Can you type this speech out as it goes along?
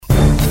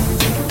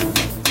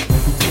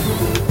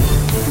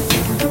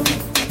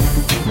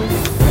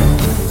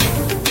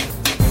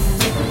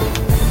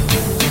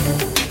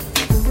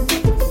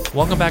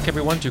Welcome back,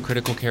 everyone, to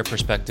Critical Care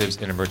Perspectives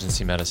in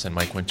Emergency Medicine.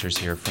 Mike Winters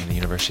here from the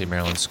University of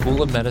Maryland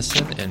School of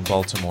Medicine in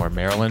Baltimore,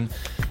 Maryland.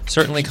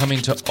 Certainly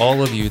coming to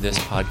all of you this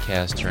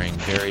podcast during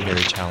very,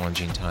 very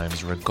challenging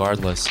times,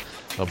 regardless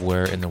of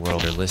where in the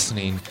world you're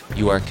listening,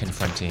 you are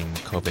confronting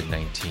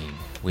COVID-19.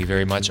 We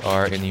very much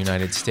are in the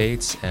United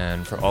States,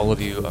 and for all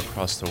of you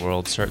across the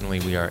world, certainly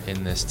we are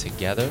in this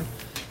together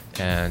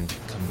and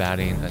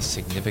combating a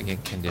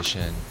significant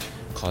condition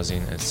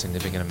causing a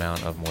significant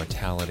amount of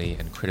mortality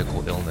and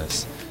critical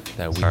illness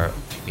that we are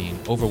being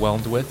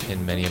overwhelmed with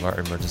in many of our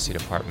emergency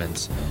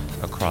departments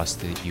across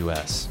the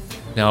U.S.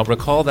 Now,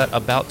 recall that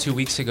about 2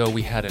 weeks ago,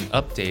 we had an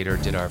update or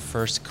did our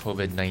first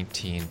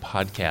COVID-19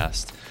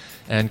 podcast.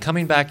 And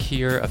coming back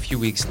here a few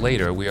weeks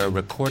later, we are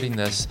recording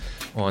this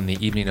on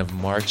the evening of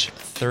March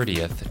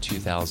 30th,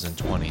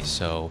 2020.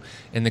 So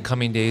in the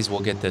coming days, we'll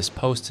get this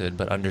posted,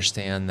 but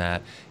understand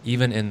that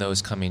even in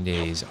those coming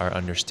days, our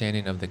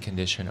understanding of the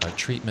condition, our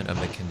treatment of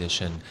the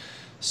condition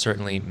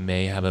certainly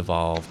may have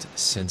evolved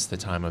since the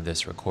time of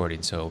this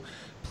recording. So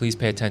please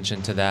pay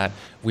attention to that.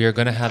 We are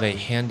going to have a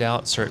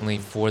handout certainly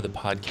for the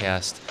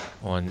podcast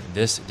on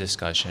this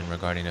discussion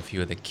regarding a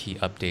few of the key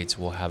updates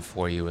we'll have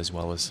for you, as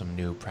well as some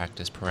new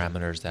practice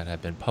parameters that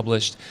have been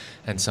published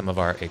and some of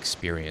our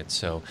experience.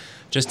 So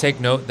just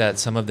take note that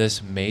some of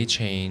this may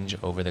change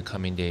over the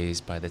coming days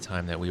by the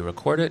time that we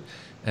record it,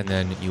 and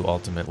then you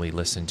ultimately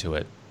listen to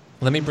it.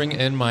 Let me bring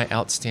in my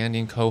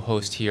outstanding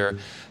co-host here,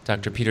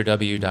 Dr. Peter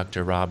W.,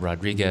 Dr. Rob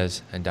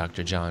Rodriguez, and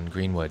Dr. John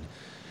Greenwood.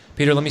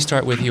 Peter, let me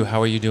start with you.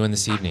 How are you doing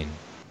this evening?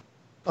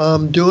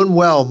 Doing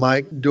well,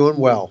 Mike, doing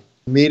well.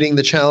 Meeting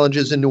the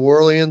challenges in New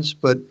Orleans,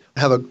 but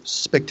have a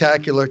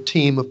spectacular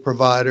team of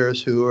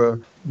providers who are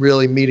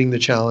really meeting the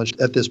challenge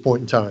at this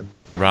point in time.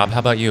 Rob, how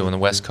about you on the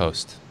West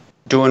Coast?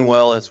 Doing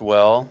well as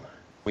well.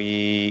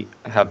 We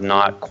have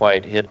not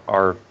quite hit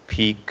our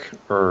peak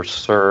or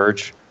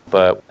surge,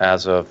 but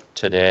as of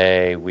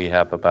today, we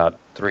have about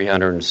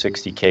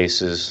 360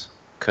 cases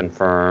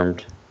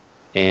confirmed,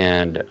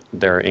 and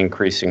they're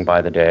increasing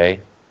by the day.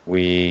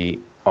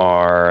 We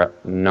are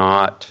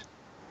not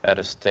at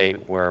a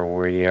state where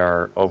we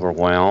are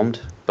overwhelmed,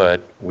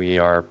 but we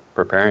are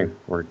preparing.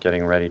 We're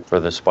getting ready for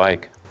the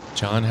spike.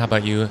 John, how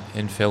about you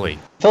in Philly?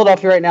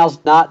 Philadelphia right now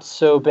is not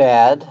so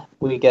bad.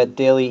 We get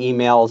daily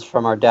emails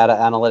from our data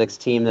analytics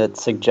team that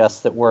suggests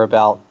that we're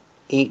about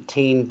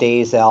 18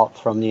 days out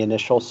from the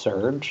initial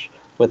surge,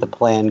 with a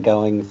plan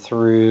going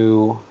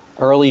through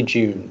early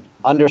June.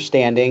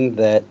 Understanding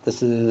that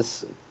this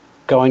is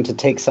going to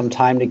take some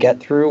time to get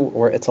through,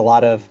 or it's a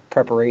lot of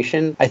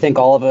preparation. I think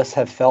all of us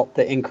have felt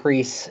the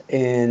increase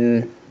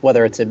in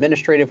whether it's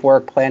administrative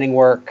work, planning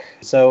work.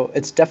 So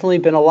it's definitely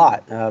been a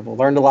lot. We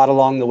learned a lot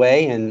along the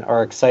way and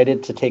are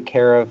excited to take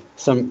care of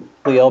some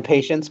ill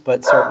patients,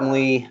 but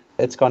certainly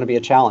it's going to be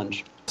a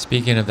challenge.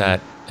 Speaking of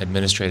that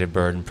administrative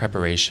burden,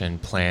 preparation,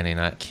 planning,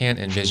 I can't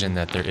envision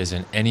that there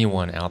isn't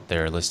anyone out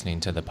there listening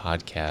to the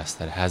podcast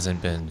that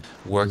hasn't been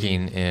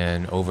working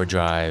in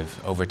overdrive,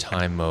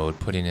 overtime mode,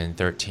 putting in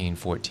 13,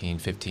 14,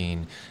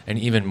 15, and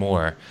even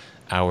more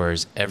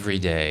hours every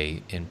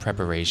day in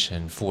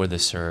preparation for the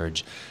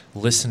surge,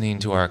 listening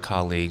to our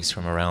colleagues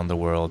from around the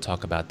world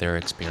talk about their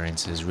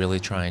experiences, really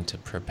trying to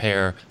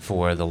prepare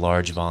for the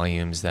large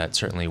volumes that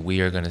certainly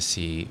we are going to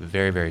see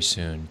very, very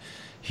soon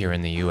here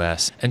in the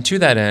U.S. And to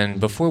that end,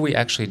 before we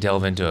actually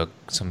delve into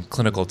some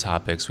clinical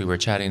topics, we were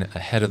chatting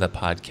ahead of the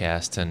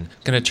podcast, and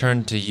going to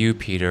turn to you,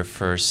 Peter,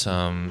 for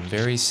some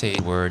very sage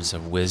words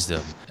of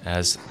wisdom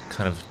as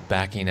kind of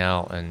backing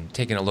out and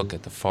taking a look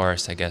at the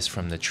forest, I guess,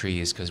 from the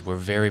trees, because we're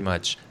very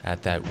much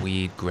at that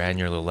weed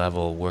granular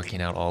level,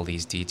 working out all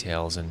these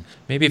details. And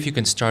maybe if you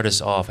can start us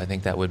off, I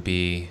think that would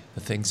be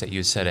the things that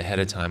you said ahead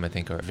of time, I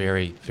think are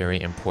very, very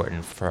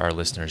important for our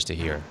listeners to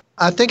hear.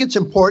 I think it's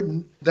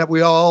important that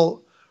we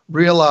all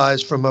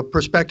realize from a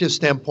perspective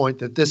standpoint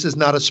that this is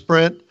not a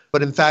sprint,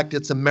 but in fact,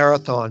 it's a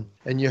marathon.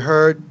 And you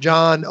heard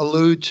John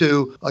allude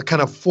to a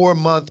kind of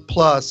 4-month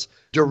plus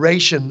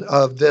duration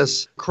of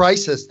this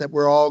crisis that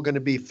we're all going to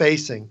be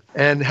facing.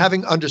 And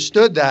having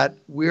understood that,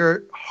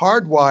 we're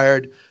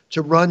hardwired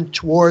to run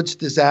towards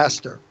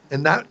disaster.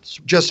 And that's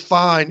just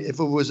fine if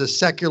it was a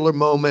secular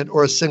moment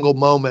or a single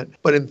moment.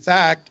 But in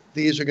fact,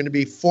 these are going to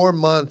be 4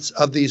 months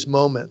of these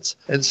moments.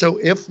 And so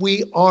if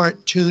we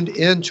aren't tuned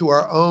into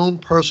our own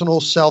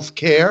personal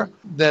self-care,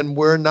 then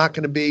we're not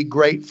going to be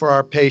great for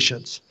our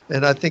patients.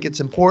 And I think it's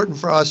important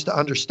for us to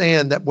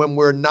understand that when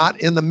we're not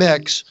in the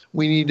mix,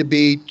 we need to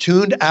be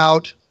tuned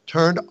out,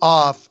 turned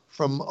off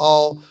from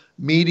all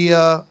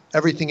media,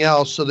 everything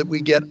else, so that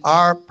we get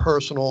our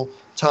personal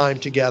time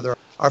together.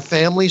 Our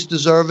families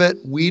deserve it,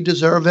 we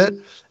deserve it,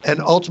 and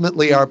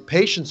ultimately our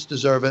patients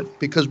deserve it,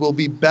 because we'll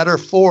be better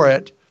for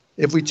it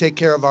if we take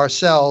care of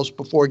ourselves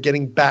before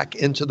getting back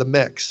into the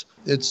mix.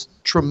 It's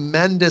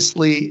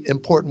tremendously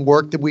important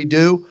work that we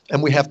do,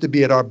 and we have to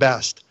be at our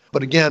best.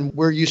 But again,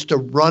 we're used to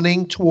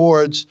running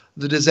towards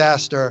the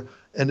disaster,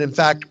 and in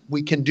fact,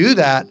 we can do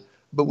that,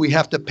 but we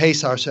have to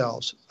pace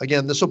ourselves.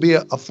 Again, this will be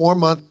a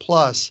 4-month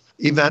plus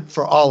event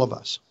for all of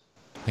us.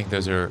 I think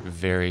those are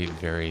very,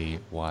 very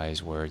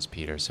wise words,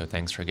 Peter. So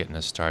thanks for getting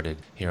us started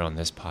here on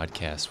this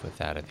podcast with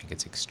that. I think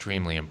it's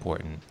extremely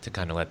important to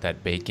kind of let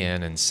that bake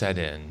in and set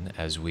in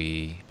as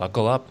we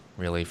buckle up,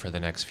 really, for the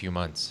next few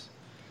months.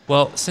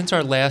 Well, since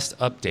our last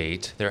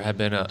update, there have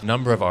been a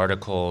number of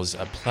articles,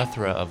 a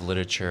plethora of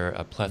literature,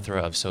 a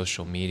plethora of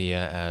social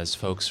media as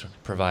folks,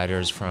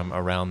 providers from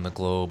around the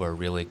globe are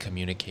really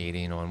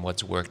communicating on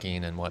what's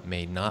working and what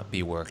may not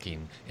be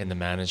working in the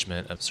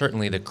management of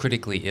certainly the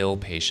critically ill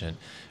patient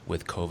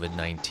with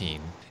COVID-19.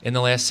 In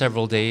the last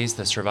several days,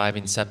 the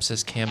Surviving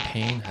Sepsis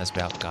campaign has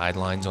put out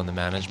guidelines on the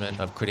management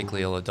of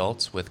critically ill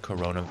adults with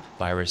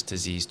coronavirus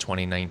disease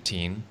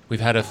 2019. We've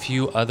had a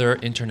few other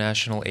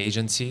international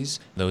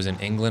agencies. Those in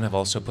England have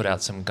also put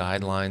out some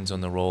guidelines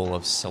on the role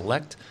of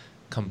select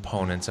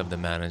components of the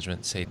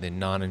management, say the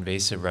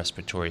non-invasive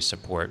respiratory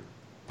support.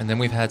 And then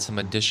we've had some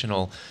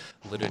additional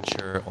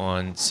literature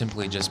on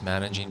simply just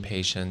managing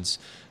patients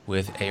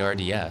with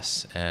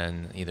ARDS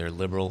and either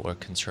liberal or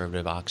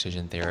conservative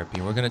oxygen therapy.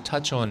 We're going to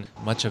touch on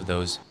much of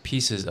those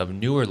pieces of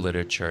newer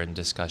literature and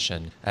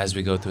discussion as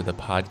we go through the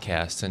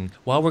podcast. And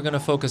while we're going to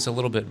focus a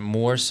little bit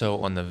more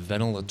so on the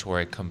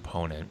ventilatory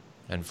component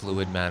and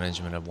fluid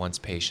management of once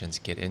patients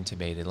get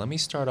intubated, let me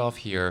start off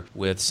here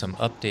with some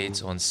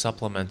updates on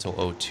supplemental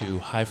O2,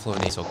 high-flow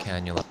nasal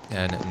cannula,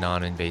 and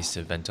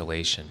non-invasive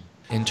ventilation.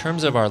 In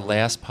terms of our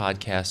last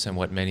podcast and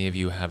what many of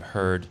you have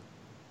heard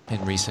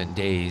in recent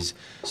days,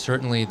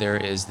 certainly there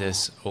is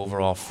this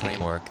overall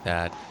framework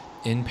that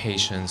in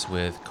patients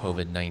with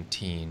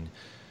COVID-19,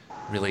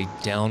 really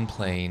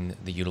downplaying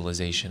the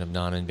utilization of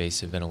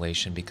non-invasive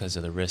ventilation because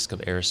of the risk of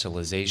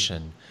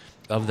aerosolization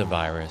of the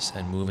virus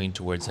and moving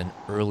towards an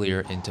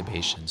earlier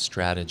intubation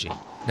strategy.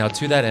 Now,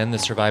 to that end, the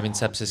Surviving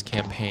Sepsis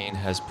campaign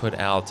has put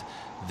out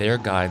their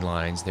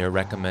guidelines. They're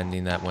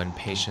recommending that when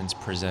patients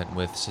present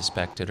with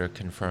suspected or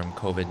confirmed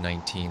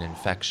COVID-19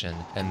 infection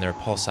and their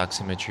pulse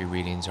oximetry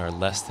readings are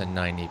less than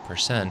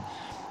 90%,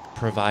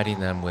 providing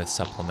them with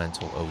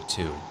supplemental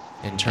O2.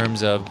 In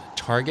terms of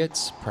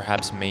targets,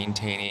 perhaps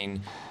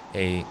maintaining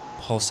a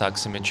pulse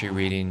oximetry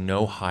reading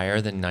no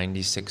higher than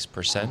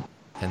 96%.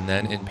 And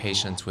then in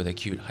patients with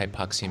acute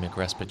hypoxemic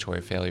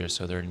respiratory failure,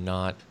 so they're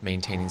not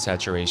maintaining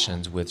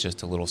saturations with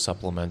just a little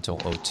supplemental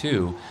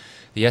O2,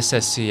 the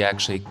SSC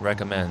actually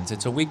recommends,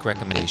 it's a weak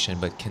recommendation,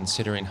 but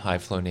considering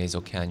high-flow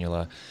nasal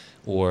cannula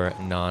or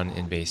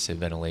non-invasive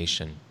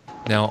ventilation.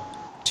 Now,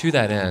 to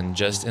that end,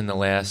 just in the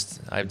last,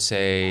 I'd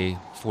say,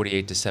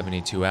 48 to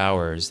 72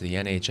 hours, the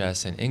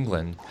NHS in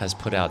England has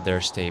put out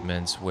their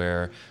statements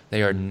where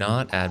they are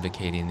not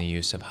advocating the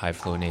use of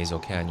high-flow nasal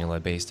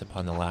cannula based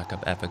upon the lack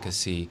of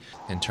efficacy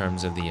in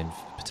terms of the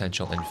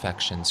potential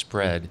infection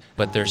spread.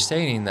 But they're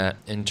stating that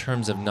in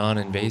terms of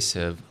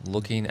non-invasive,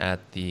 looking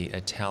at the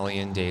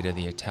Italian data,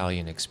 the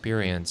Italian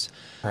experience,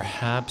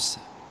 perhaps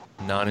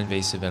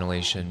non-invasive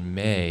ventilation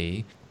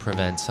may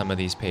prevent some of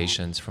these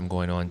patients from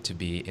going on to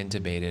be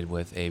intubated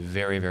with a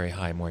very, very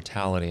high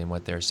mortality. And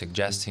what they're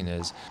suggesting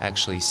is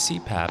actually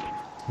CPAP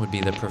would be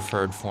the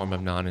preferred form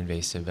of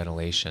non-invasive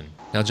ventilation.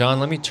 Now, John,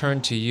 let me turn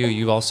to you.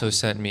 You also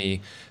sent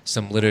me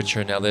some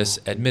literature. Now, this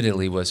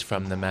admittedly was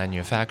from the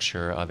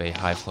manufacturer of a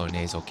high-flow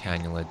nasal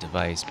cannula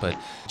device, but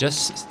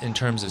just in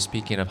terms of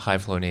speaking of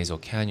high-flow nasal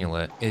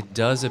cannula, it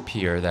does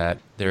appear that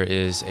there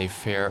is a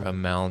fair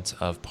amount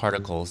of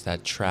particles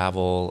that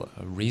travel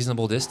a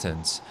reasonable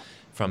distance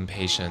from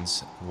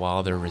patients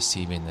while they're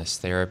receiving this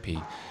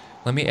therapy.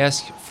 Let me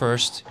ask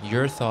first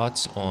your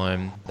thoughts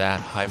on that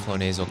high-flow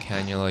nasal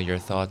cannula, your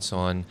thoughts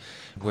on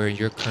where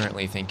you're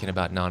currently thinking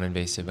about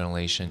non-invasive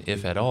ventilation,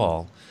 if at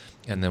all,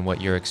 and then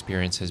what your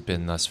experience has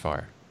been thus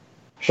far.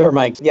 Sure,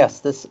 Mike. Yes,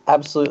 this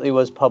absolutely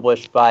was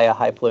published by a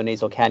high-flow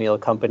nasal cannula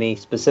company,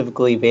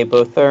 specifically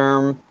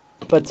Vapotherm.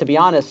 But to be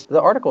honest,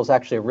 the article is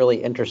actually a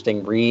really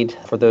interesting read.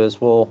 For those,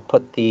 we'll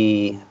put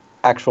the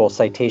actual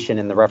citation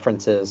in the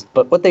references.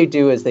 But what they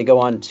do is they go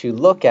on to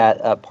look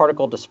at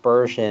particle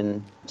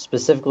dispersion,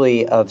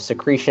 specifically of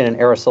secretion and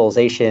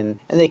aerosolization,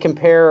 and they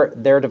compare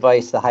their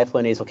device, the high-flow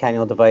nasal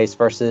cannula device,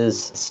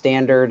 versus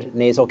standard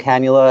nasal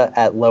cannula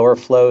at lower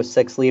flow,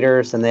 6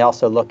 liters, and they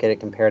also look at it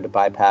compared to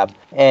BiPAP.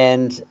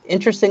 And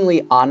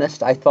interestingly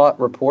honest, I thought,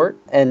 report,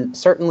 and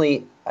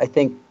certainly I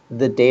think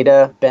the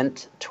data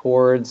bent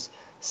towards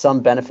some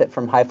benefit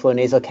from high-flow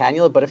nasal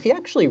cannula, but if you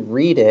actually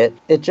read it,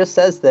 it just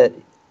says that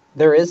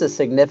there is a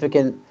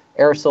significant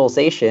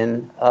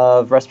aerosolization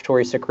of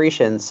respiratory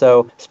secretion.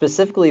 So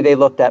specifically, they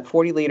looked at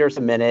 40 liters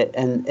a minute,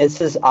 and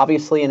this is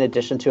obviously in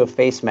addition to a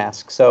face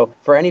mask. So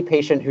for any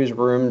patient who's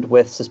roomed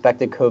with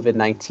suspected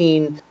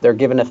COVID-19, they're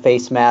given a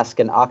face mask,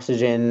 and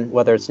oxygen,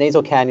 whether it's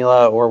nasal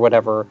cannula or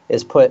whatever,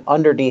 is put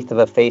underneath of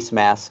a face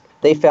mask.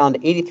 They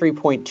found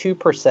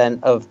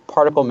 83.2% of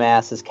particle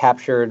mass is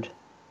captured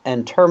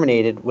and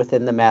terminated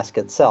within the mask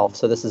itself.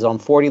 So this is on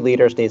 40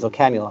 liters nasal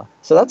cannula.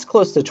 So that's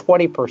close to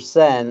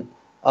 20%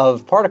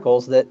 of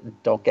particles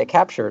that don't get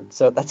captured.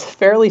 So that's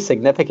fairly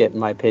significant in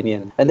my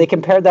opinion. And they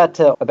compared that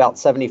to about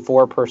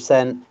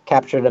 74%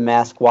 captured a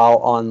mask while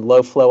on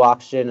low flow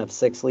oxygen of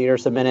 6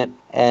 liters a minute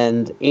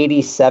and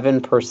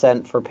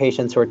 87% for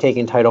patients who are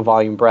taking tidal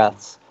volume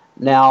breaths.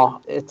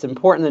 Now, it's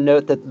important to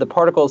note that the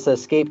particles that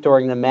escaped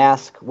during the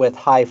mask with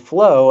high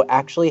flow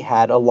actually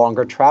had a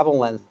longer travel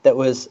length that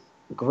was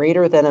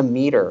greater than a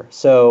meter.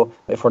 So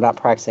if we're not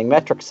practicing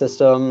metric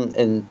system,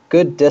 in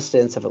good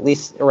distance of at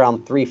least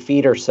around 3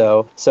 feet or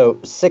so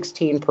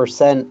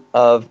 16%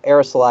 of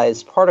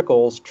aerosolized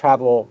particles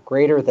travel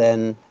greater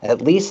than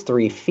at least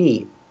 3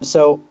 feet.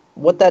 So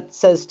what that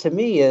says to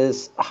me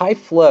is high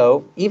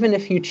flow, even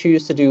if you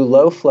choose to do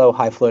low flow,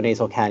 high flow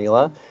nasal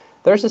cannula,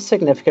 there's a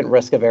significant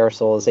risk of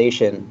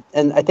aerosolization.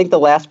 And I think the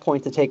last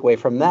point to take away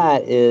from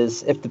that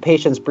is if the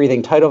patient's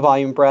breathing tidal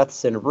volume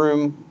breaths in a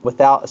room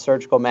without a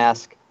surgical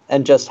mask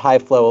and just high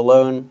flow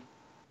alone,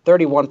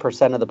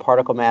 31% of the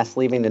particle mass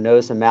leaving the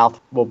nose and mouth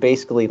will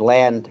basically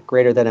land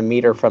greater than a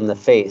meter from the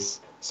face.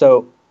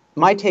 So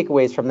my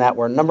takeaways from that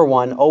were, number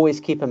one, always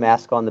keep a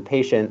mask on the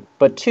patient,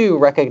 but two,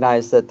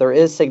 recognize that there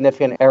is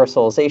significant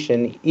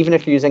aerosolization, even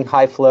if you're using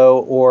high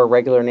flow or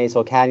regular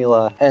nasal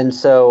cannula. And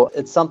so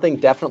it's something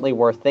definitely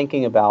worth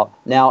thinking about.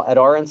 Now, at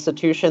our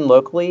institution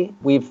locally,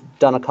 we've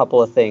done a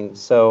couple of things.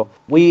 So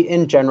we,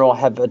 in general,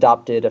 have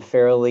adopted a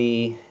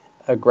fairly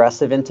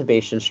aggressive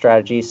intubation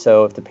strategy.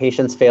 So if the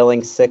patient's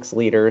failing 6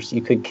 liters,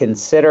 you could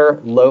consider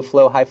low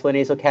flow, high flow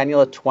nasal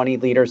cannula, 20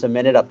 liters a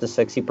minute up to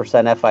 60%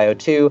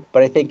 FiO2.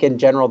 But I think in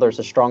general, there's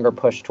a stronger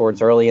push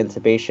towards early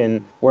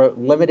intubation. We're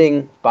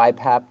limiting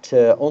BiPAP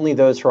to only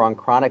those who are on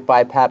chronic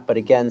BiPAP, but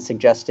again,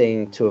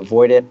 suggesting to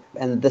avoid it.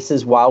 And this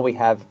is while we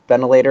have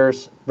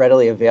ventilators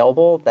readily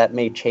available. That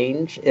may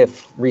change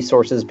if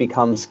resources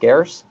become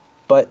scarce.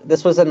 But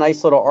this was a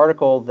nice little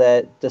article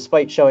that,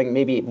 despite showing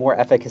maybe more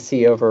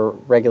efficacy over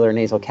regular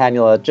nasal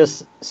cannula,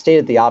 just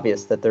stated the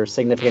obvious that there's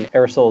significant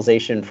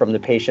aerosolization from the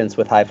patients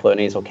with high flow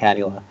nasal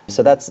cannula.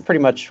 So that's pretty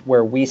much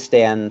where we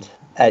stand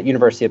at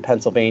University of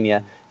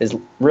Pennsylvania, is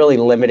really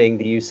limiting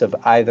the use of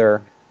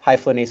either high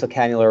flow nasal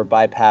cannula or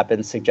BiPAP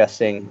and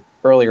suggesting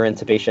earlier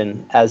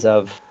intubation as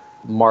of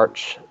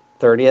March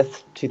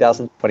 30th,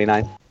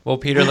 2029. Well,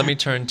 Peter, let me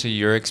turn to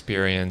your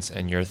experience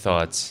and your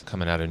thoughts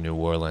coming out of New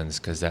Orleans,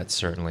 because that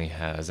certainly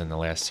has, in the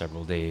last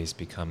several days,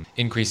 become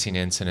increasing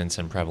incidence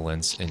and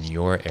prevalence in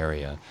your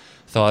area.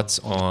 Thoughts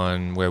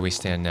on where we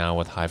stand now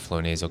with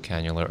high-flow nasal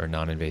cannula or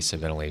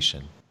non-invasive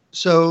ventilation?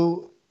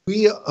 So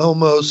we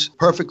almost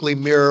perfectly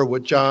mirror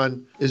what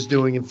John is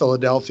doing in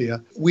Philadelphia.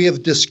 We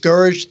have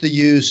discouraged the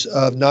use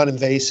of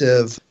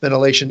non-invasive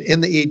ventilation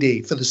in the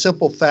ED for the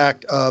simple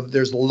fact of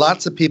there's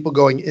lots of people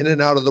going in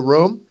and out of the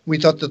room. We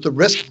thought that the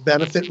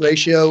risk-benefit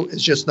ratio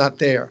is just not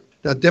there.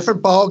 Now,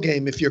 different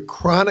ballgame if you're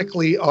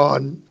chronically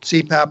on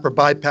CPAP or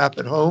BiPAP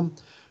at home,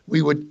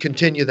 we would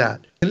continue that.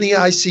 In the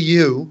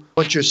ICU,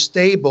 once you're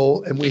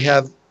stable and we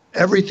have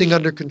everything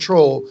under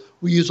control,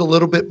 we use a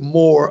little bit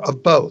more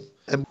of both.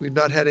 And we've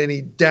not had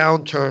any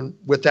downturn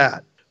with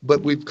that.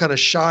 But we've kind of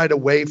shied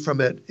away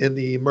from it in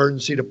the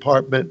emergency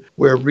department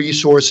where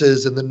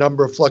resources and the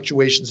number of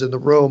fluctuations in the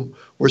room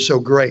were so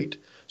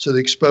great. So the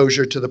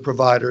exposure to the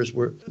providers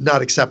were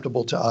not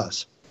acceptable to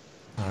us.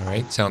 All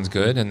right, sounds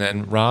good. And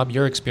then, Rob,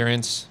 your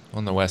experience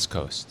on the West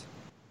Coast?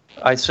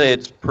 I'd say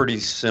it's pretty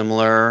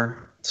similar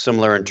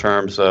in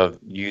terms of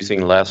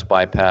using less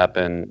BiPAP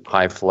and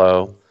high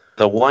flow.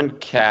 The one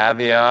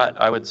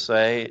caveat I would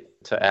say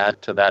to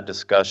add to that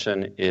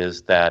discussion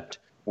is that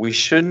we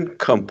shouldn't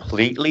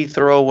completely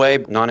throw away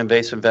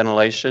non-invasive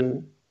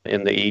ventilation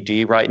in the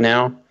ED right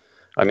now.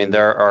 I mean,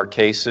 there are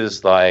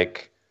cases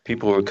like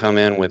people who come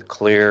in with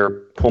clear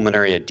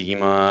pulmonary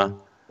edema,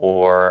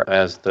 or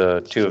as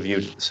the two of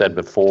you said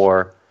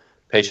before,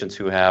 patients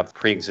who have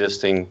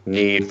pre-existing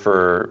need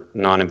for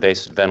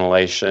non-invasive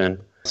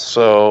ventilation.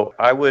 So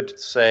I would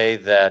say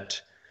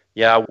that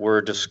yeah,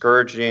 we're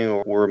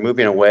discouraging, we're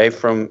moving away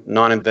from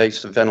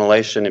non-invasive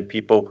ventilation in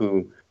people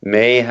who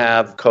may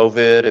have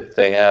COVID, if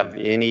they have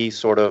any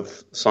sort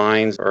of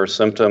signs or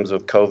symptoms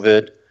of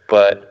COVID.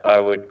 But I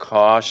would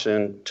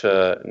caution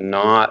to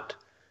not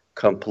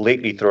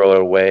completely throw it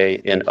away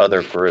in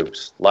other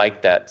groups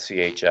like that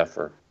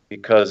CHFer.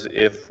 Because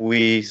if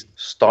we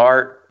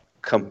start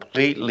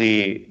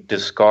completely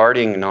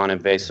discarding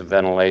non-invasive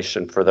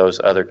ventilation for those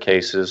other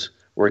cases,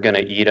 we're going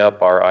to eat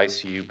up our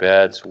ICU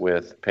beds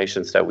with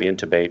patients that we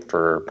intubate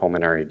for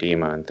pulmonary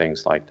edema and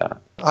things like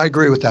that. I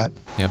agree with that.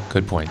 Yep,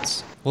 good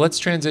points. Well, let's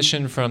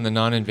transition from the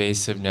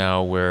non-invasive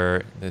now,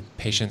 where the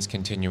patient's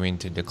continuing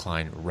to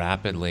decline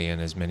rapidly,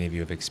 and as many of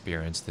you have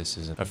experienced, this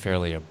is a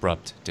fairly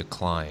abrupt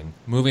decline.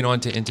 Moving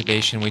on to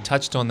intubation, we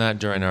touched on that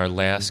during our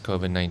last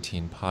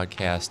COVID-19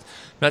 podcast.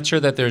 Not sure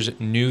that there's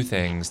new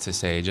things to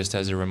say, just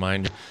as a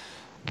reminder,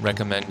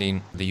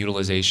 recommending the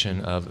utilization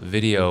of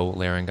video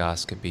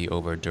laryngoscopy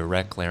over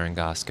direct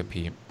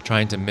laryngoscopy,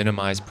 trying to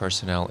minimize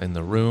personnel in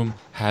the room,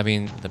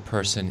 having the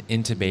person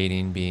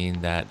intubating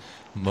being that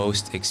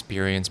most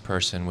experienced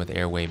person with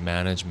airway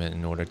management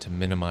in order to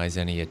minimize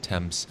any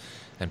attempts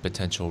and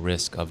potential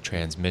risk of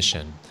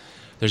transmission.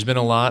 There's been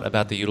a lot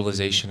about the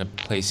utilization of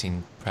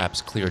placing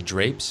perhaps clear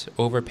drapes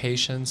over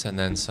patients, and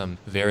then some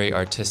very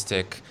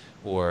artistic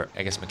or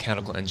I guess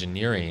mechanical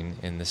engineering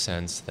in the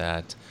sense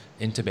that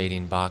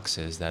intubating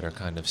boxes that are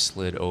kind of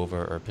slid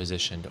over or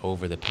positioned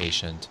over the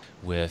patient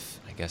with,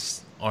 I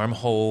guess,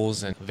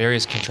 armholes and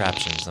various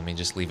contraptions. Let me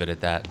just leave it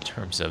at that in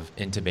terms of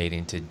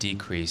intubating to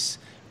decrease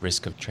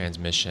risk of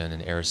transmission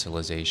and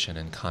aerosolization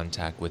and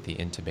contact with the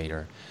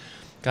intubator.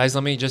 Guys,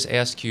 let me just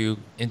ask you,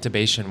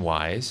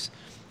 intubation-wise,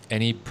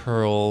 any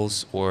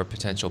pearls or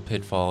potential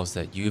pitfalls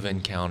that you've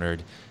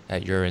encountered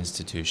at your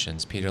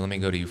institutions? Peter, let me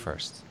go to you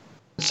first.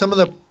 Some of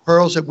the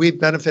pearls that we've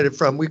benefited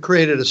from, we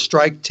created a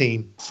strike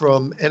team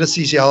from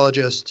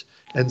anesthesiologists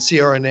and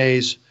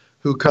CRNAs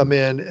who come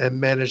in and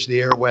manage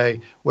the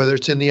airway, whether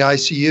it's in the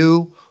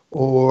ICU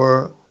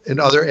or in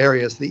other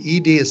areas. The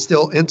ED is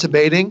still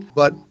intubating,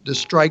 but the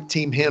strike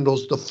team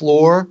handles the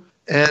floor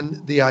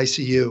and the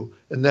ICU,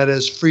 and that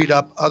has freed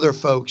up other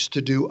folks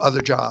to do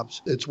other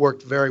jobs. It's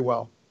worked very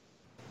well.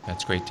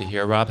 That's great to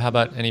hear. Rob, how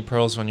about any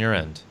pearls on your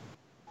end?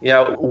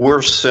 Yeah,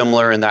 we're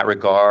similar in that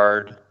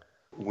regard.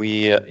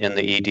 We in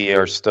the ED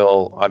are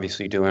still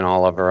obviously doing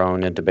all of our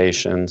own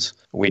intubations.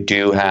 We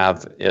do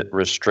have it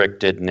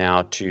restricted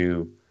now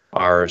to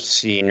our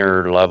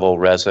senior level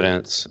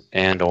residents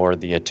and or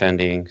the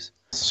attendings.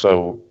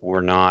 So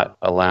we're not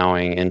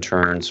allowing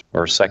interns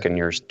or second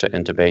years to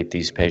intubate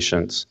these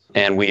patients.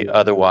 And we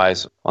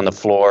otherwise, on the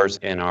floors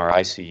in our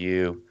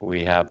ICU,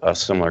 we have a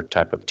similar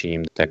type of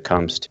team that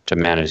comes to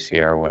manage the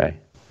airway.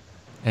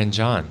 And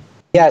John?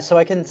 Yeah, so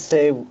I can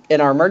say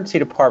in our emergency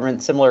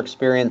department, similar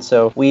experience.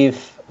 So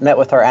we've met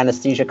with our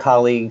anesthesia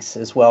colleagues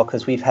as well,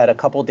 because we've had a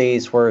couple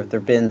days where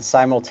there have been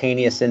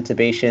simultaneous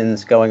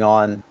intubations going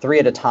on 3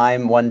 at a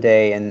time one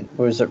day. And it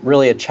was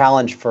really a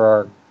challenge for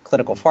our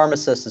clinical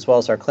pharmacists as well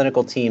as our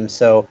clinical team.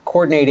 So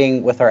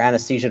coordinating with our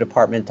anesthesia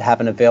department to have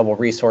an available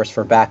resource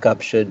for backup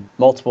should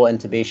multiple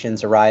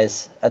intubations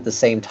arise at the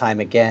same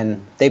time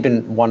again. They've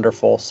been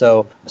wonderful.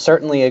 So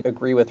certainly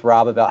agree with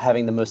Rob about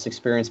having the most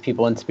experienced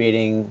people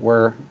intubating.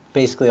 We're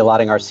basically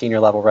allotting our senior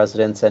level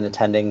residents and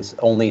attendings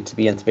only to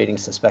be intubating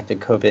suspected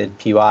COVID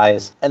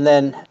PUIs. And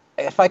then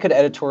if I could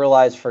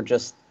editorialize for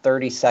just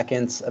 30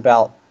 seconds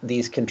about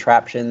these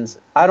contraptions,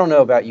 I don't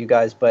know about you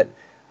guys, but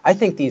I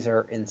think these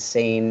are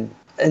insane.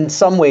 In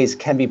some ways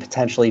can be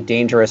potentially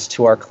dangerous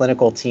to our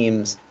clinical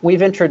teams.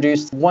 We've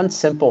introduced one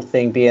simple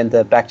thing being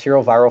the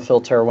bacterial viral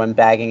filter when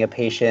bagging a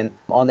patient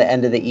on the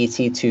end of the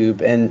ET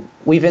tube. And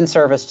we've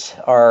in-serviced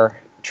our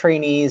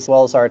trainees as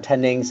well as our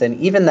attendings. And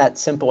even that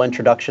simple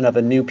introduction of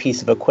a new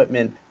piece of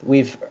equipment,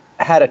 we've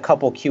had a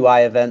couple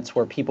QI events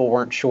where people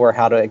weren't sure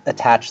how to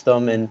attach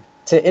them. And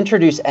to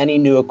introduce any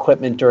new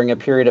equipment during a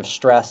period of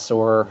stress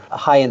or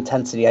high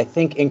intensity, I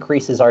think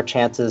increases our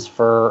chances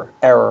for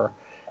error.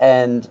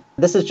 And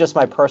this is just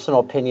my personal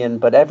opinion,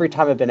 but every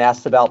time I've been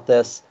asked about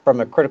this from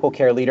a critical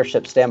care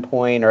leadership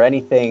standpoint or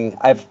anything,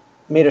 I've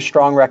made a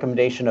strong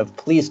recommendation of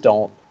please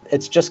don't.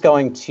 It's just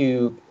going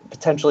to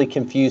potentially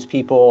confuse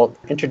people,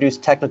 introduce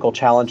technical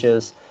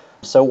challenges.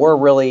 So we're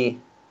really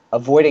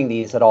avoiding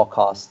these at all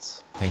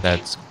costs. I think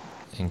that's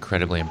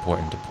incredibly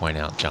important to point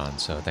out, John.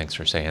 So thanks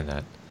for saying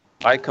that.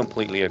 I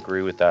completely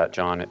agree with that,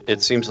 John.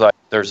 It seems like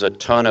there's a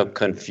ton of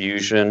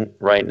confusion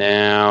right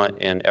now,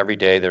 and every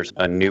day there's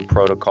a new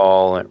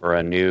protocol or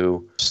a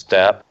new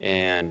step,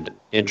 and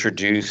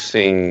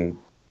introducing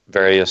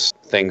various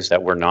things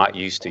that we're not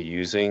used to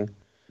using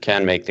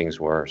can make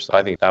things worse.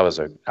 I think that was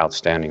an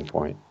outstanding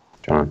point,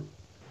 John.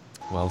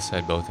 Well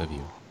said, both of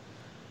you.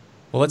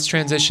 Well, let's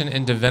transition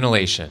into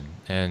ventilation.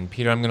 And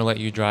Peter, I'm going to let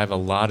you drive a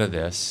lot of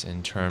this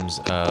in terms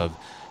of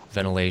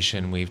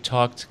ventilation. We've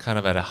talked kind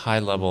of at a high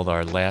level at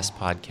our last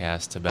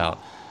podcast about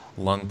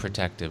lung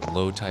protective,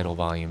 low tidal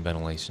volume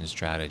ventilation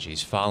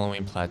strategies,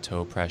 following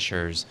plateau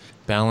pressures,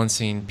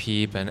 balancing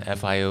PEEP and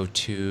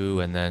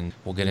FiO2, and then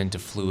we'll get into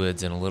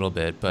fluids in a little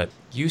bit. But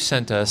you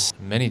sent us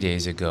many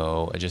days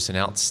ago just an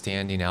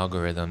outstanding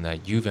algorithm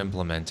that you've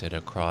implemented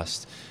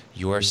across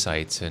your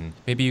sites, and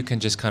maybe you can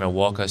just kind of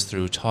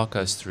talk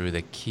us through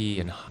the key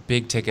and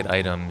big ticket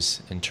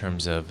items in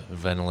terms of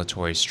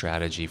ventilatory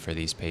strategy for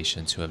these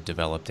patients who have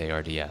developed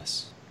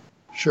ARDS.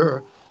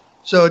 Sure.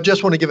 So I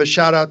just want to give a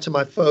shout out to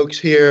my folks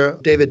here,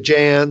 David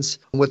Jans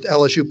with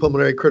LSU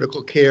Pulmonary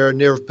Critical Care,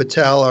 Nirav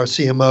Patel, our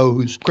CMO,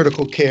 who's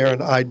critical care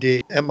and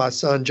ID, and my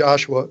son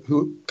Joshua,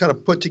 who kind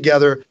of put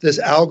together this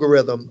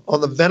algorithm. On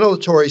the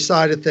ventilatory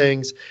side of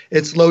things,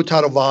 it's low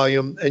tidal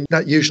volume and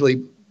not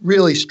usually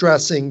really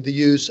stressing the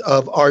use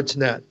of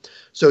ARDSnet.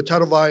 So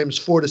tidal volumes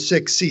 4 to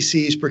 6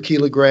 cc's per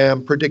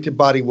kilogram, predicted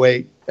body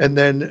weight, and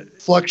then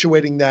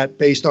fluctuating that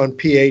based on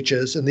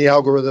pHs, and the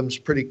algorithm's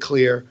pretty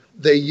clear.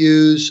 They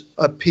use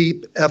a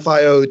PEEP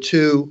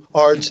FiO2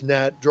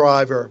 ARDSnet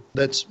driver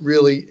that's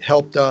really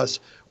helped us.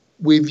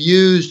 We've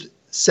used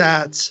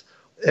SATs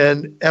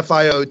and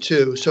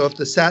FiO2. So if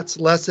the SAT's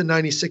less than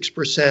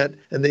 96%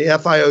 and the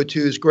FiO2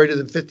 is greater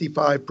than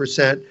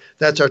 55%,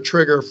 that's our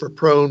trigger for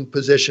prone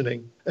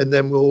positioning. And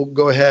then we'll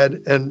go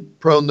ahead and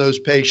prone those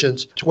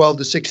patients 12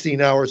 to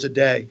 16 hours a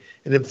day.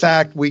 And in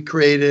fact, we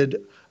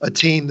created a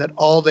team that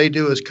all they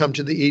do is come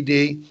to the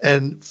ED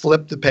and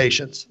flip the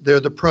patients. They're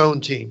the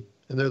prone team,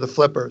 and they're the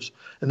flippers.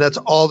 And that's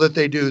all that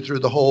they do through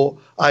the whole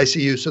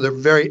ICU. So they're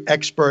very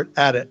expert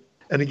at it.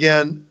 And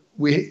again,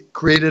 We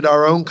created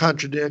our own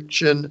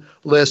contradiction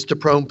list to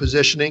prone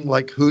positioning,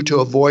 like who to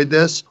avoid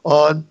this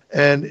on.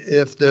 And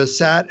if the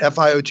SAT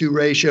FiO2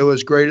 ratio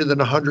is greater than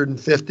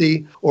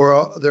 150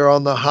 or they're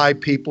on the high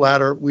PEEP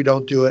ladder, we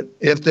don't do it.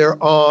 If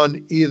they're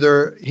on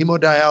either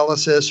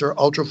hemodialysis or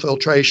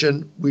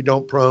ultrafiltration, we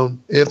don't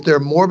prone. If they're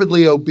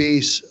morbidly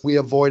obese, we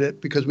avoid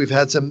it because we've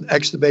had some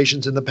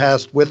extubations in the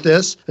past with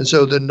this. And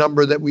so the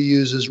number that we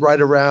use is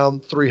right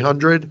around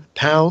 300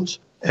 pounds.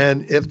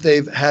 And if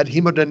they've had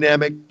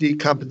hemodynamic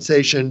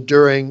decompensation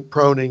during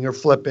proning or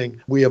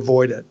flipping, we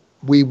avoid it.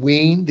 We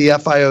wean the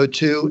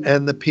FiO2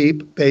 and the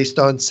PEEP based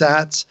on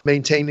SATs,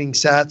 maintaining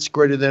SATs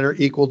greater than or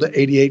equal to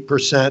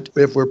 88%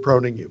 if we're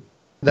proning you.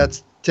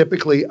 That's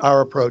typically our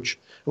approach.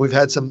 We've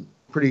had some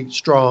pretty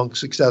strong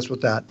success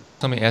with that.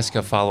 Let me ask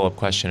a follow-up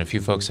question. A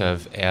few folks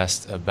have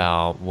asked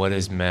about what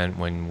is meant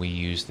when we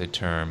use the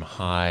term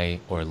high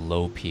or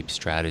low PEEP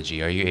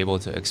strategy. Are you able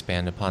to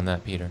expand upon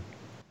that, Peter?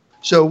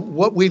 So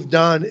what we've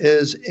done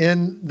is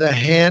in the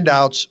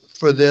handouts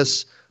for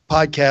this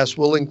podcast,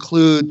 we'll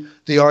include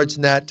the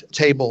ARDSNet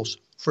tables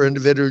for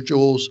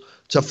individuals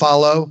to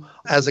follow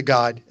as a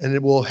guide, and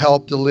it will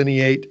help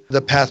delineate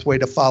the pathway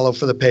to follow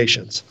for the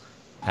patients.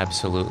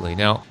 Absolutely.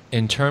 Now,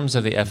 in terms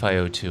of the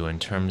FiO2, in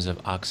terms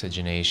of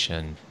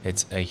oxygenation,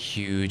 it's a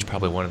huge,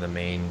 probably one of the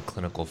main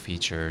clinical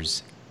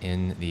features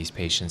in these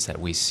patients that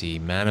we see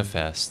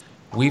manifest.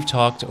 We've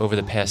talked over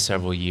the past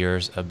several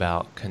years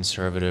about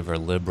conservative or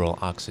liberal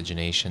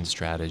oxygenation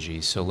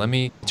strategies. So let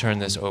me turn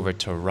this over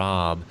to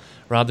Rob.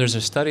 Rob, there's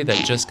a study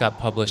that just got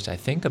published, I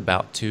think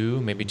about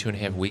maybe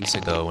 2.5 weeks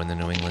ago in the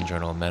New England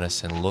Journal of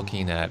Medicine,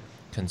 looking at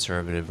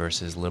conservative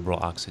versus liberal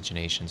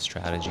oxygenation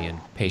strategy in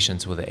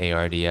patients with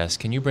ARDS.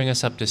 Can you bring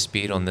us up to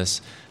speed on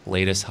this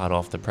latest hot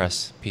off the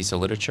press piece of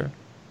literature?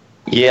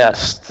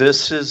 Yes,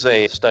 this is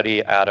a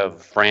study out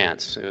of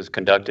France. It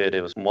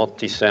was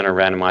multi-center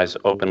randomized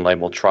open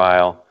label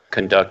trial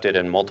conducted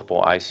in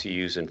multiple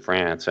ICUs in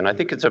France. And I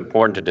think it's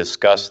important to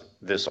discuss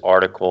this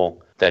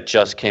article that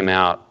just came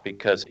out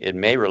because it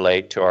may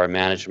relate to our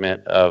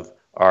management of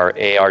our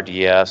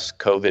ARDS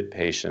COVID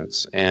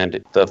patients.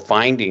 And the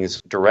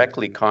findings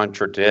directly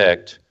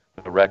contradict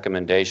the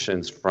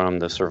recommendations from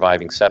the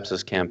Surviving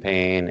Sepsis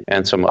Campaign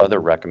and some other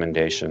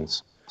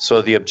recommendations. So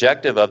the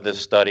objective of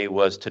this study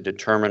was to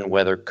determine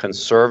whether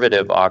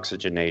conservative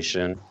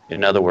oxygenation,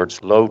 in other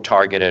words, low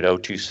targeted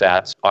O2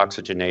 sats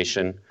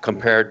oxygenation,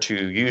 compared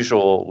to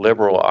usual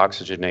liberal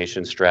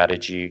oxygenation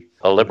strategy,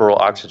 a liberal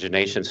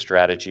oxygenation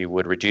strategy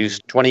would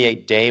reduce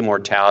 28-day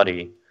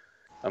mortality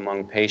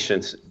among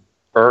patients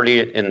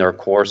early in their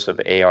course of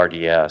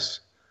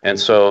ARDS. And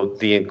so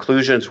the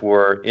inclusions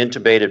were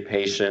intubated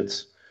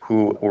patients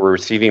who were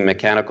receiving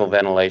mechanical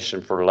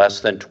ventilation for less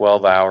than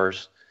 12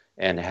 hours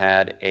and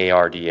had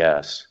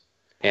ARDS.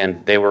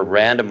 And they were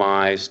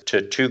randomized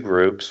to two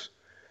groups.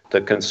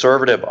 The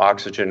conservative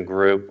oxygen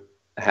group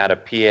had a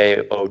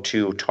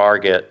PaO2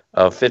 target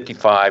of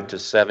 55 to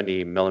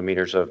 70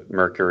 millimeters of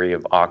mercury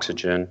of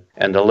oxygen,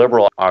 and the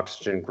liberal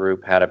oxygen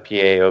group had a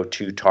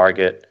PaO2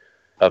 target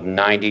of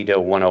 90 to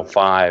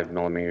 105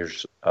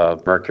 millimeters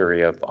of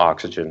mercury of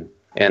oxygen.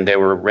 And they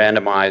were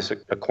randomized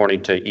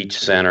according to each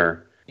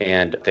center,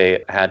 and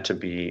they had to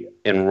be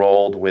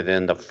enrolled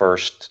within the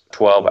first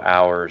 12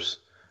 hours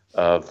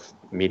of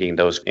meeting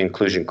those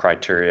inclusion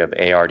criteria of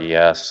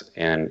ARDS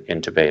and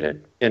intubated.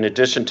 In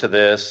addition to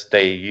this,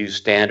 they used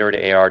standard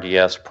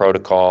ARDS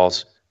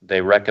protocols.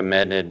 They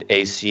recommended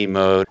AC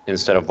mode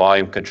instead of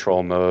volume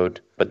control mode,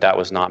 but that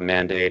was not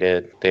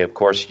mandated. They, of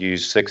course,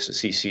 used 6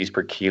 cc's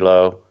per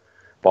kilo,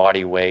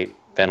 body weight,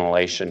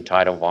 ventilation,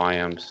 tidal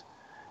volumes.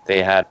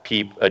 They had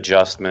PEEP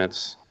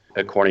adjustments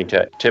according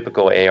to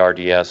typical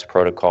ARDS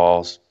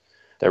protocols.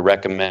 They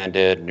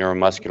recommended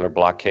neuromuscular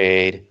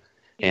blockade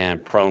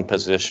and prone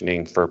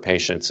positioning for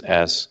patients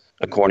as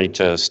according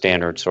to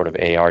standard sort of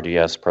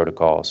ARDS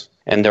protocols.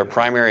 And their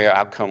primary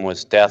outcome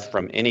was death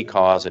from any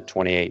cause at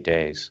 28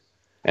 days.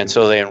 And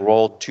so they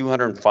enrolled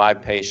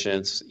 205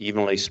 patients,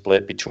 evenly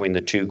split between the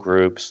two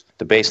groups.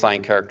 The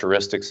baseline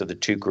characteristics of the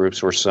two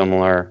groups were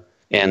similar,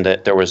 and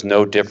that there was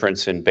no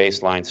difference in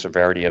baseline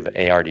severity of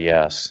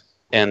ARDS.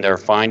 And their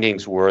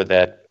findings were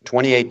that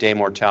 28-day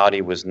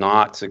mortality was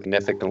not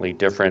significantly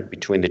different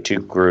between the two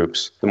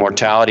groups. The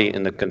mortality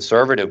in the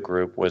conservative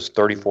group was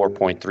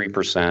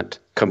 34.3%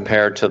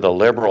 compared to the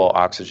liberal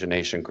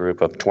oxygenation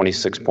group of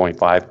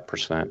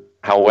 26.5%.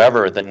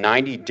 However, the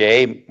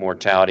 90-day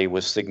mortality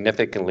was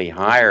significantly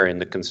higher in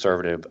the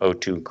conservative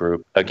O2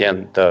 group.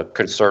 Again, the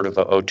conservative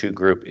O2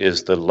 group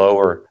is the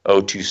lower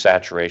O2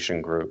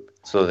 saturation group.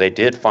 So they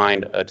did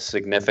find a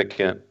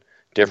significant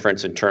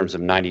difference in terms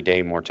of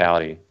 90-day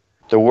mortality.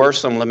 There were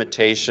some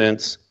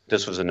limitations.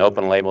 This was an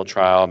open label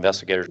trial.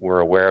 Investigators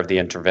were aware of the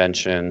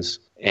interventions,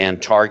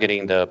 and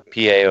targeting the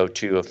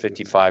PaO2 of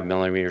 55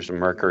 millimeters of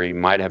mercury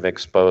might have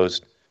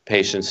exposed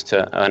patients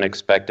to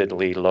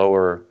unexpectedly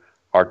lower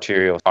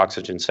arterial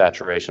oxygen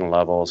saturation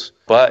levels.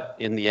 But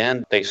in the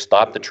end, they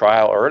stopped the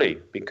trial early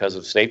because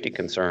of safety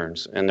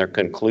concerns, and their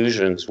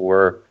conclusions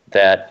were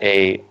that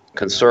a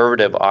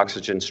conservative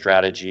oxygen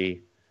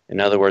strategy In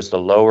other words, the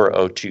lower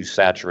O2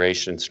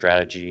 saturation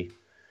strategy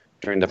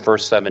during the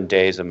first 7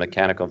 days of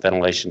mechanical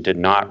ventilation did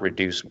not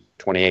reduce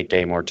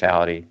 28-day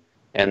mortality.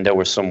 And there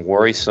was some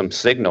worrisome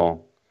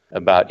signal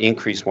about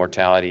increased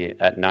mortality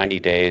at 90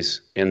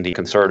 days in the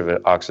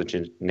conservative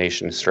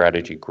oxygenation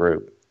strategy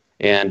group.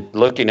 And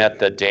looking at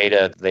the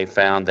data, they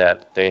found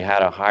that they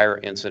had a higher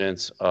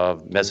incidence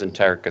of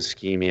mesenteric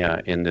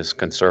ischemia in this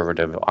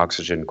conservative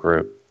oxygen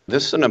group.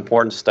 This is an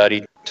important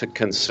study to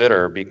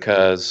consider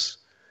because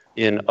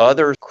in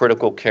other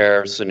critical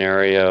care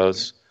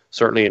scenarios,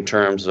 certainly in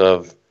terms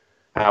of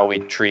how we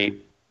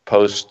treat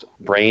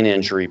post-brain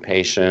injury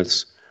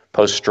patients,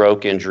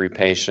 post-stroke injury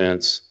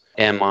patients,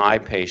 MI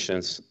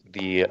patients,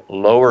 the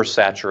lower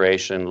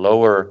saturation,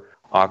 lower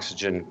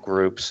oxygen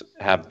groups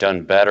have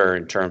done better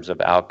in terms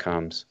of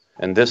outcomes.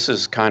 And this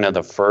is kind of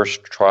the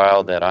first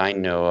trial that I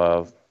know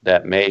of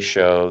that may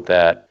show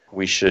that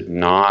we should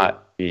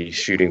not be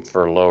shooting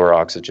for lower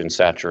oxygen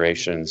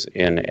saturations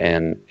in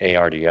an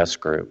ARDS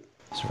group.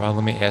 So Rob,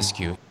 let me ask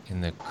you,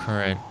 in the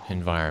current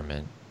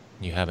environment,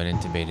 you have an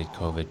intubated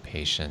COVID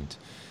patient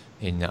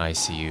in the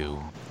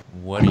ICU.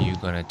 What are you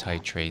going to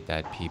titrate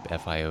that PEEP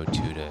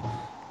FiO2 to?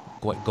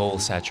 What goal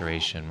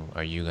saturation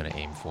are you going to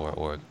aim for,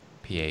 or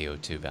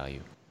PaO2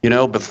 value? You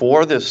know,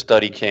 before this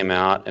study came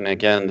out, and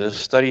again, this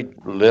study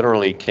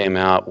literally came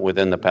out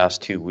within the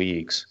past 2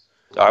 weeks,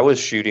 I was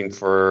shooting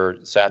for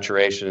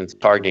saturations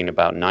targeting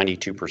about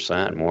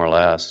 92%, more or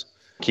less,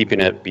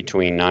 keeping it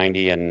between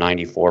 90 and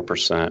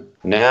 94%.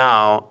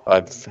 Now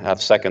I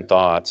have second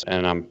thoughts,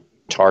 and I'm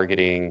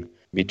targeting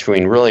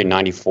between really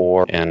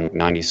 94 and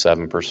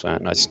 97%.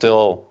 And I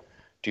still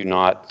do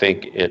not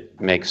think it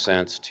makes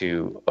sense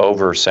to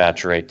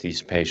oversaturate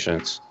these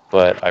patients,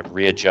 but I've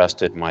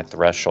readjusted my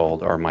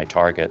threshold or my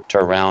target to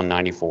around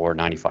 94,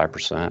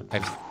 95%.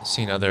 I've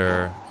seen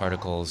other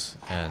articles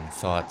and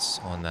thoughts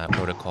on that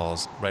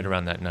protocols right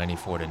around that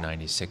 94 to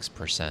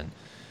 96%.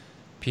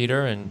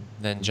 Peter and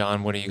then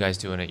John, what are you guys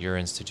doing at your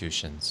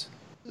institutions?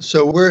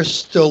 So we're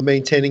still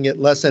maintaining it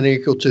less than or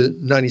equal to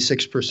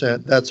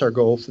 96%. That's our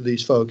goal for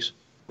these folks.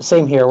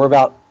 Same here. We're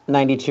about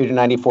 92 to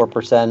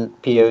 94%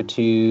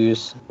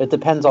 PO2s. It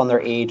depends on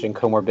their age and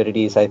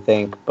comorbidities, I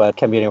think, but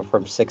can be anywhere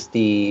from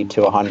 60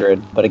 to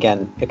 100. But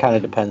again, it kind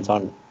of depends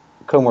on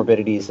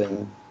comorbidities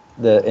and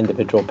the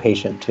individual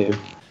patient too.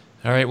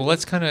 All right, well,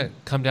 let's kind of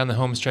come down the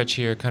home stretch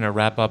here, kind of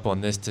wrap up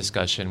on this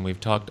discussion. We've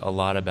talked a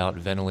lot about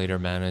ventilator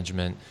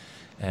management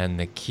and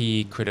the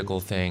key critical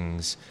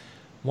things.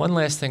 One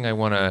last thing I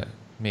want to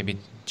maybe,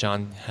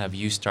 John, have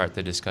you start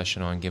the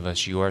discussion on, give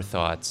us your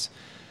thoughts.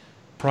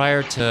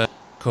 Prior to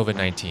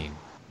COVID-19,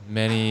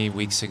 many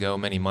weeks ago,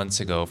 many months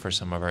ago for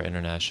some of our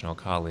international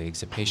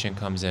colleagues, a patient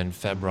comes in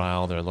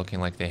febrile, they're looking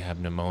like they have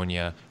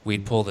pneumonia.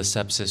 We'd pull the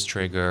sepsis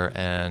trigger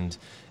and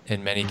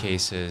in many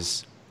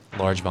cases,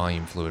 large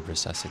volume fluid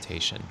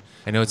resuscitation.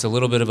 I know it's a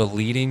little bit of a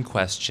leading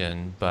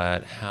question,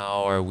 but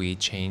how are we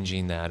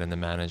changing that in the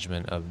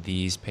management of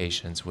these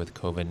patients with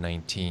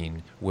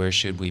COVID-19? Where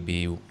should we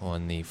be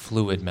on the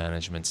fluid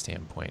management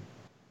standpoint?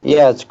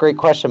 Yeah, it's a great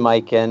question,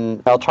 Mike,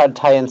 and I'll try to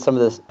tie in some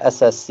of the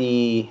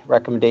SSC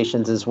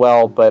recommendations as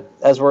well. But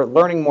as we're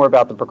learning more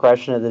about the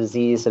progression of the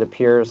disease, it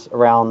appears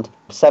around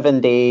 7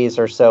 days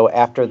or so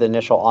after the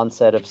initial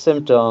onset of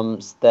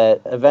symptoms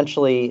that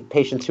eventually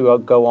patients who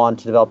go on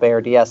to develop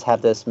ARDS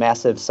have this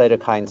massive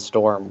cytokine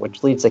storm,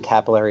 which leads to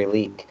capillary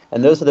leak.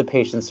 And those are the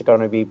patients that are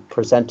going to be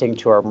presenting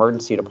to our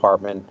emergency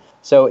department.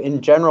 So in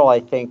general, I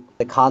think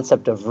the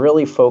concept of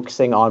really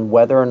focusing on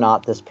whether or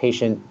not this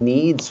patient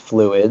needs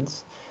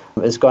fluids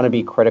is going to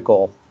be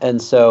critical.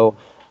 And so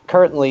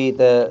currently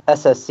the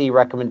SSC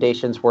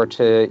recommendations were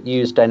to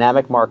use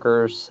dynamic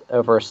markers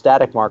over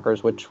static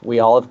markers, which we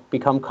all have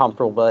become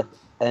comfortable with,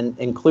 and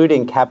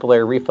including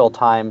capillary refill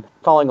time,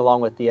 following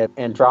along with the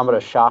Andromeda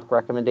shock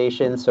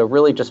recommendations. So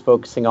really just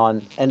focusing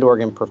on end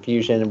organ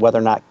perfusion and whether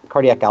or not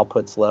cardiac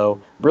output's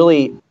low,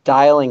 really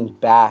dialing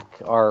back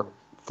our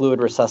fluid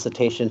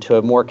resuscitation to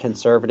a more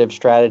conservative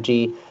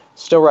strategy.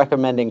 Still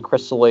recommending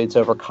crystalloids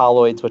over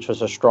colloids, which was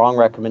a strong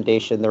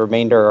recommendation. The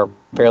remainder are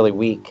fairly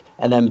weak,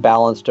 and then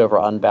balanced over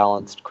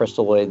unbalanced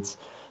crystalloids.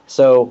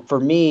 So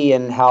for me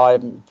and how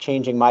I'm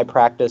changing my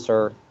practice,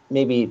 or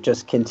maybe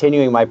just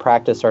continuing my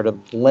practice, are to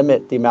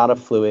limit the amount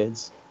of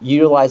fluids,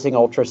 utilizing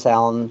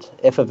ultrasound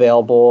if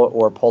available,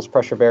 or pulse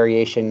pressure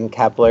variation,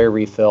 capillary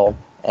refill,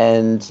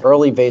 and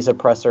early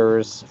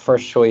vasopressors,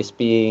 first choice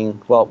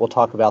being, well, we'll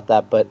talk about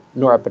that, but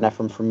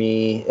norepinephrine for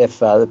me if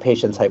the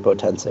patient's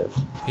hypotensive.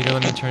 Peter,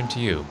 let me turn to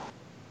you.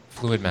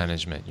 Fluid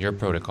management, your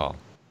protocol.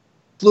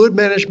 Fluid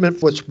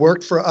management, what's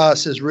worked for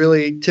us is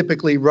really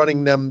typically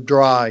running them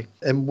dry.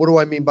 And what do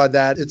I mean by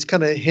that? It's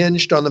kind of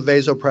hinged on the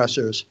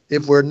vasopressors.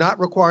 If we're not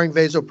requiring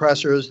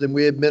vasopressors, then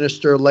we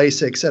administer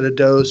Lasix at a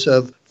dose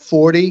of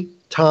 40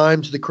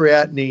 times the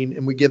creatinine,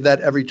 and we give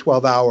that every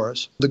 12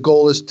 hours. The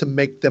goal is to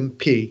make them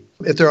pee.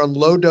 If they're on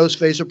low-dose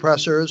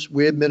vasopressors,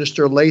 we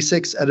administer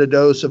Lasix at a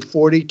dose of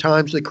 40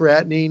 times the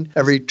creatinine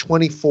every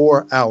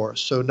 24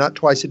 hours. So not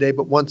twice a day,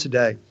 but once a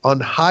day.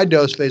 On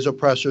high-dose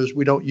vasopressors,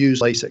 we don't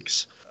use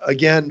Lasix.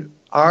 Again,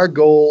 Our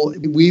goal,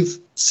 we've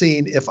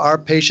seen if our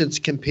patients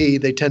can pee,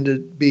 they tend to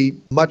be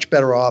much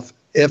better off.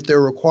 If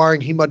they're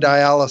requiring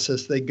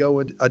hemodialysis, they go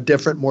in a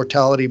different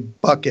mortality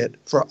bucket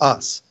for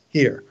us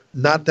here.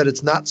 Not that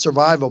it's not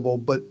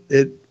survivable, but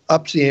it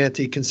ups the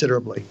ante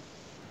considerably.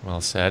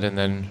 Well said. And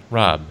then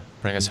Rob,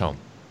 bring us home.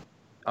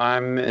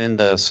 I'm in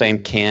the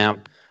same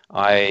camp.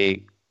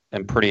 I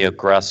am pretty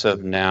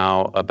aggressive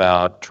now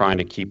about trying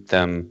to keep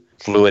them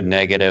fluid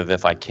negative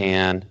if I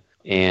can.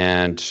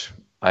 And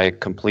I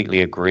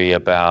completely agree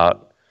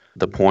about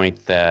the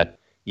point that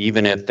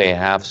even if they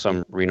have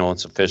some renal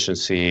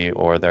insufficiency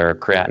or their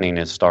creatinine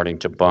is starting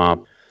to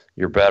bump,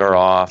 you're better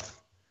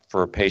off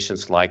for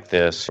patients like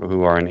this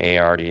who are in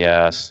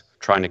ARDS,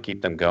 trying to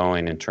keep them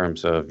going in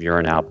terms of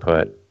urine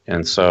output.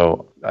 And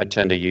so I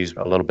tend to use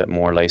a little bit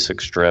more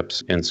Lasix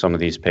strips in some of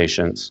these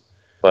patients.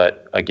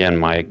 But again,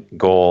 my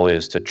goal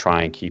is to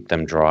try and keep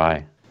them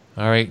dry.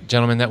 All right,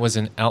 gentlemen, that was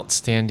an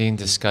outstanding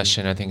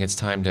discussion. I think it's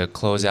time to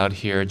close out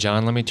here.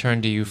 John, let me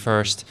turn to you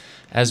first.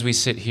 As we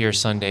sit here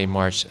Sunday,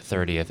 March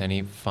 30th,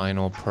 any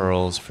final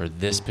pearls for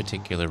this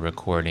particular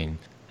recording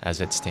as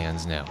it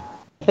stands now?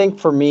 I think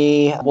for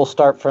me, we'll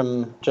start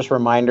from just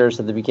reminders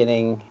at the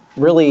beginning.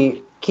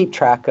 Really keep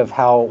track of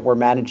how we're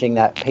managing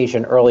that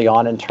patient early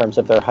on in terms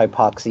of their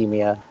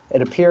hypoxemia.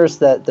 It appears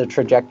that the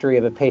trajectory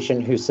of a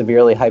patient who's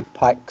severely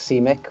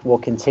hypoxemic will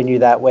continue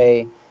that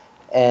way,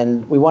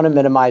 and we want to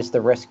minimize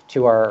the risk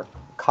to our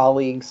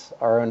colleagues,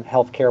 our own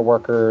healthcare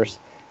workers,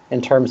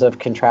 in terms of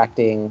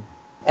contracting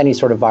any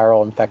sort of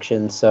viral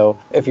infection. So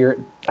if your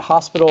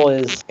hospital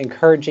is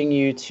encouraging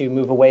you to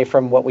move away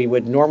from what we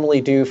would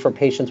normally do for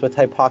patients with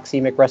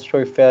hypoxemic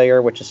respiratory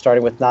failure, which is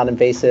starting with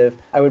non-invasive,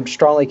 I would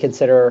strongly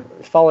consider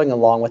following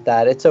along with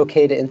that. It's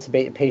okay to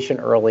intubate a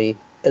patient early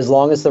as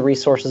long as the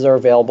resources are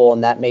available,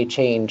 and that may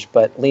change,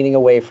 but leaning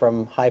away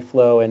from high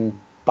flow and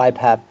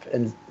BiPAP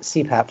and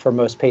CPAP for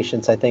most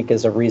patients, I think,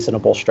 is a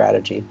reasonable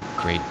strategy.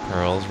 Great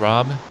pearls.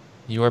 Rob,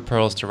 your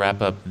pearls to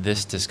wrap up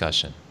this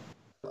discussion.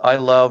 I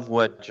love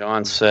what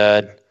John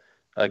said.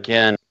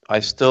 Again, I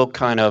still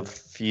kind of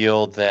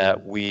feel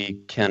that we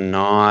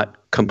cannot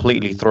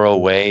completely throw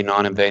away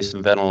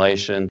non-invasive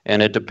ventilation,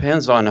 and it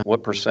depends on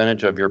what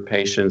percentage of your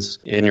patients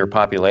in your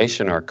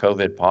population are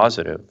COVID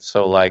positive.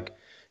 So like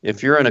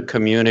if you're in a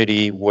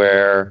community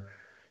where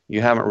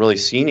you haven't really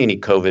seen any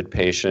COVID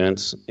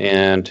patients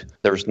and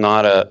there's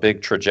not a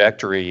big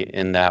trajectory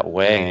in that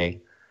way,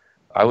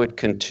 I would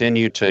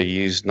continue to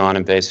use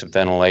non-invasive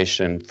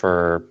ventilation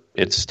for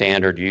its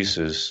standard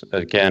uses.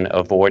 Again,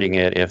 avoiding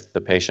it if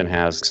the patient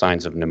has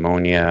signs of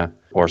pneumonia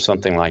or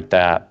something like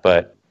that.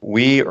 But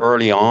we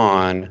early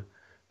on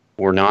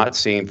were not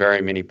seeing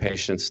very many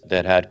patients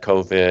that had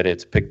COVID.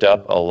 It's picked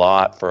up a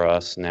lot for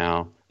us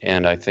now.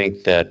 And I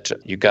think that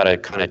you got to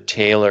kind of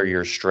tailor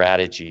your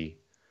strategy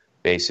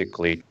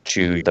basically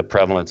to the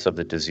prevalence of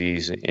the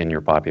disease in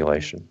your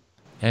population.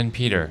 And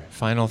Peter,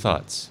 final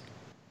thoughts.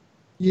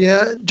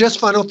 Yeah, just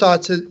final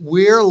thoughts.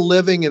 We're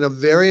living in a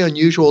very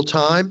unusual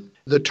time.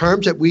 The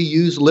terms that we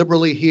use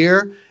liberally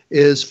here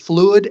is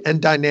fluid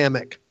and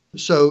dynamic.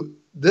 So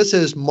this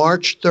is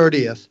March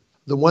 30th.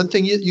 The one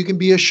thing you can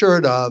be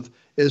assured of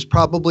is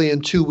probably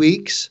in 2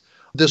 weeks,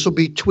 this will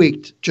be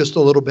tweaked just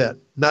a little bit.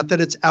 Not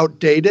that it's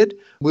outdated.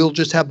 We'll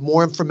just have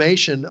more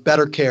information,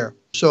 better care.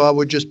 So I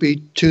would just be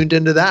tuned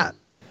into that.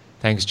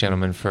 Thanks,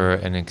 gentlemen, for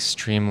an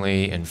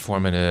extremely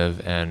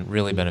informative and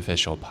really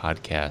beneficial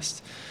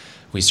podcast.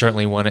 We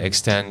certainly want to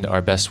extend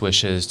our best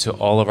wishes to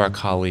all of our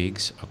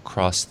colleagues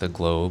across the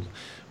globe.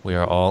 We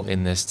are all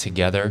in this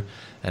together.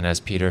 And as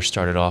Peter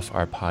started off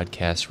our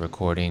podcast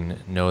recording,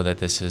 know that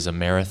this is a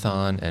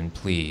marathon, and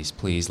please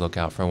look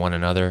out for one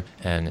another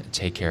and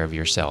take care of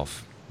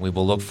yourself. We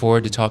will look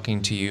forward to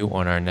talking to you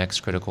on our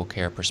next Critical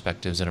Care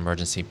Perspectives in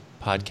Emergency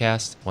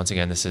podcast. Once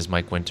again, this is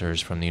Mike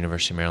Winters from the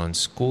University of Maryland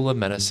School of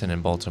Medicine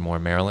in Baltimore,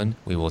 Maryland.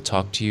 We will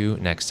talk to you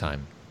next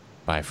time.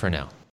 Bye for now.